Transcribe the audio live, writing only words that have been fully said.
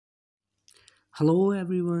Hello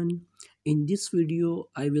everyone. In this video,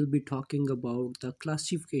 I will be talking about the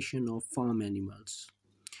classification of farm animals.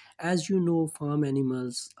 As you know, farm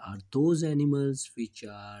animals are those animals which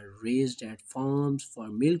are raised at farms for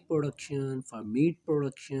milk production, for meat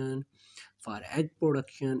production, for egg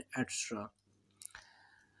production, etc.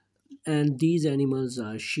 And these animals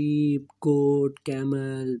are sheep, goat,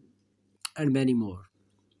 camel, and many more.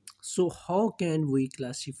 So, how can we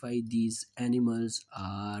classify these animals,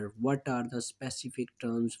 or what are the specific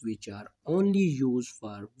terms which are only used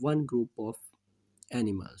for one group of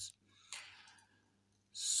animals?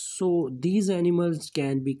 So, these animals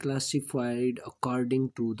can be classified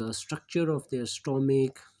according to the structure of their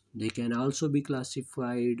stomach. They can also be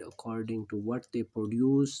classified according to what they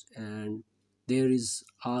produce, and there is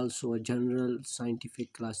also a general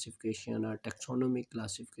scientific classification or taxonomic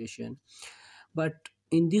classification. But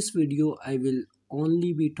in this video, I will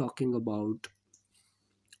only be talking about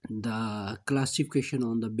the classification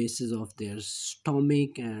on the basis of their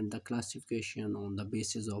stomach and the classification on the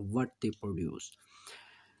basis of what they produce.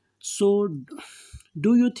 So,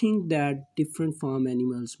 do you think that different farm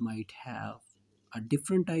animals might have a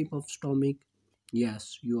different type of stomach?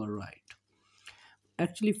 Yes, you are right.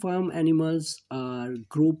 Actually, farm animals are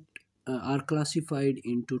classified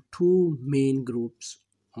into two main groups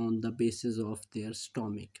on the basis of their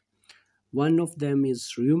stomach. One of them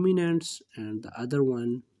is ruminants, and the other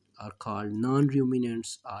one are called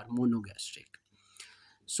non-ruminants or monogastric.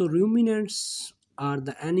 So ruminants are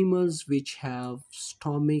the animals which have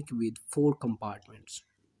stomach with four compartments,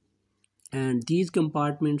 and these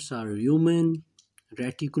compartments are rumen,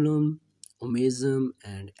 reticulum, omasum,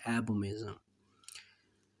 and abomasum.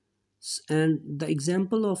 And the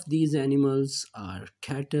example of these animals are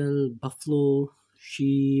cattle, buffalo,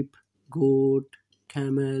 sheep, goat,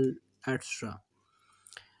 camel, etc.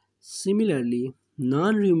 Similarly,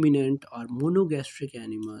 non-ruminant or monogastric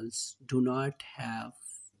animals do not have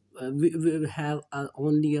we have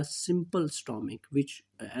only a simple stomach, which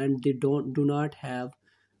and they do not have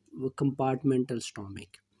a compartmental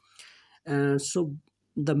stomach. So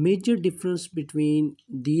the major difference between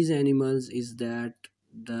these animals is that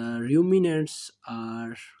the ruminants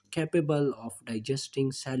are capable of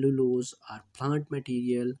digesting cellulose or plant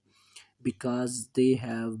material because they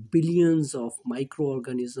have billions of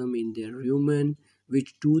microorganisms in their rumen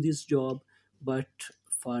which do this job. But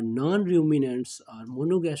for non-ruminants or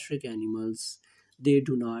monogastric animals, they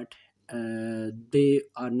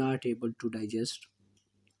are not able to digest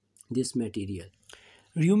this material.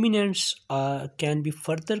 Ruminants can be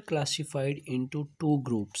further classified into two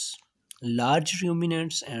groups: large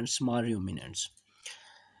ruminants and small ruminants.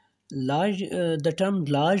 The term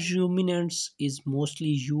large ruminants is mostly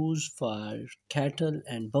used for cattle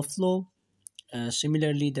and buffalo.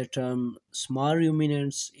 Similarly, the term small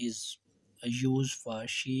ruminants is used for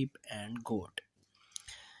sheep and goat.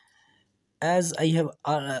 As I have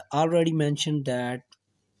already mentioned that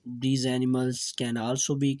these animals can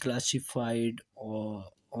also be classified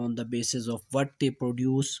on the basis of what they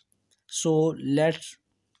produce. So let's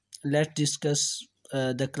discuss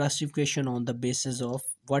the classification on the basis of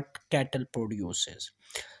what cattle produces.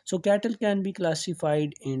 So cattle can be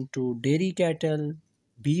classified into dairy cattle,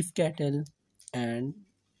 beef cattle, and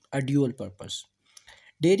a dual purpose.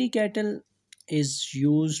 Dairy cattle is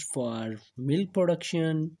used for milk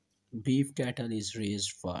production, beef cattle is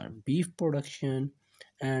raised for beef production,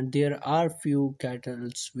 and there are few cattle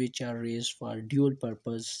which are raised for dual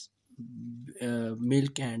purpose,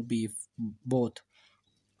 milk and beef both.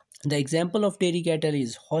 The example of dairy cattle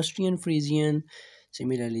is Holstein Friesian.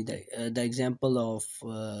 Similarly, the example of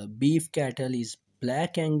beef cattle is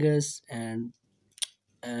Black Angus, and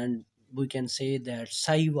we can say that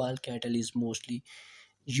Sahiwal cattle is mostly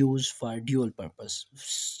used for dual purpose.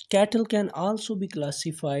 Cattle can also be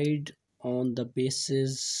classified on the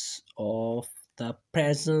basis of the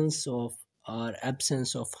presence of or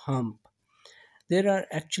absence of hump. There are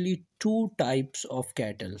actually two types of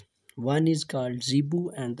cattle. One is called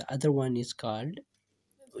Zebu and the other one is called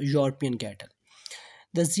European cattle.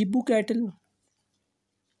 The Zebu cattle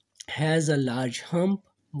has a large hump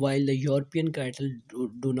while the European cattle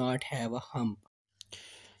do not have a hump.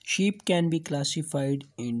 Sheep can be classified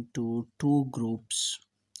into two groups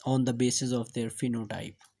on the basis of their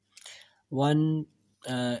phenotype. One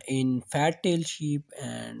in fat tail sheep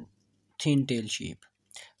and thin tail sheep.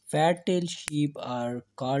 Fat tail sheep are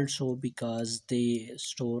called so because they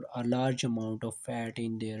store a large amount of fat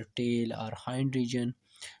in their tail or hind region,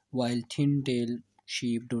 while thin tail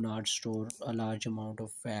sheep do not store a large amount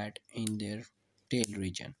of fat in their tail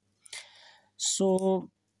region. So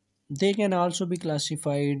they can also be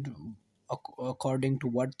classified according to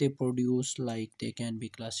what they produce. Like they can be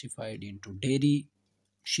classified into dairy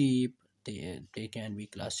sheep, they can be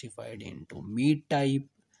classified into meat type,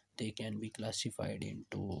 they can be classified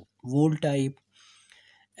into wool type,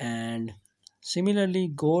 and similarly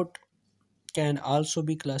goat can also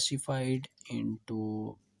be classified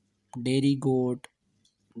into dairy goat,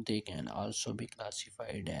 they can also be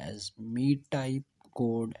classified as meat type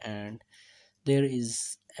goat, and there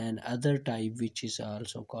is an other type which is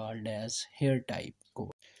also called as hair type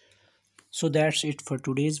goat. So that's it for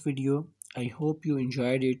today's video. I hope you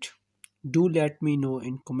enjoyed it. Do let me know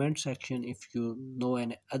in comment section if you know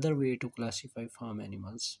an other way to classify farm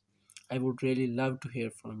animals. I would really love to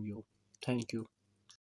hear from you. Thank you.